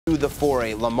To the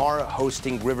 4A, Lamar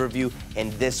hosting Riverview,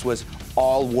 and this was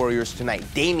all Warriors tonight.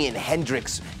 Damian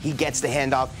Hendricks, he gets the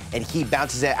handoff, and he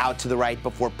bounces it out to the right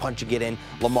before punching it in.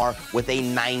 Lamar with a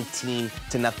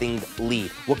 19-0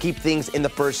 lead. We'll keep things in the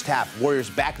first half.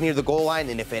 Warriors back near the goal line,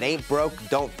 and if it ain't broke,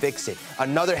 don't fix it.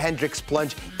 Another Hendricks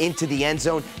plunge into the end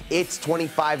zone. It's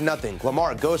 25-0.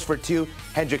 Lamar goes for two.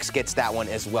 Hendricks gets that one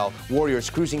as well. Warriors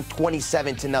cruising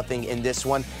 27-0 in this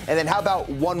one. And then how about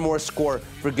one more score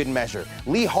for good measure?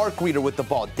 Lee Harkreader with the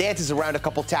ball, dances around a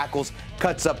couple tackles,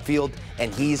 cuts upfield,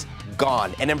 and he's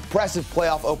gone. An impressive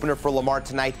playoff opener for Lamar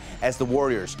tonight as the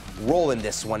Warriors roll in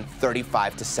this one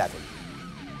 35-7.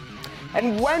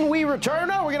 And when we return,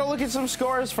 we're going to look at some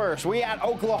scores first. We at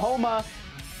Oklahoma.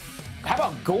 How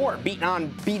about Gore beating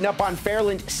up on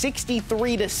Fairland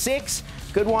 63-6?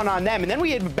 Good one on them. And then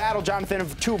we had battle, Jonathan,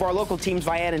 of two of our local teams,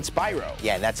 Vian and Spyro.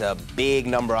 Yeah, that's a big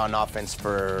number on offense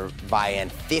for Vian,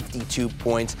 52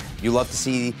 points. You love to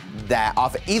see that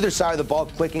off either side of the ball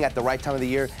clicking at the right time of the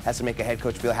year. Has to make a head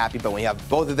coach feel happy, but when you have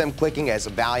both of them clicking, as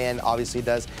Vian obviously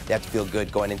does, they have to feel good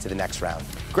going into the next round.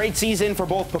 Great season for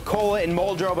both Pecola and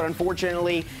Muldrow, but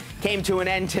unfortunately came to an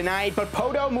end tonight. But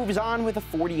Poto moves on with a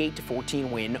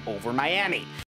 48-14 win over Miami.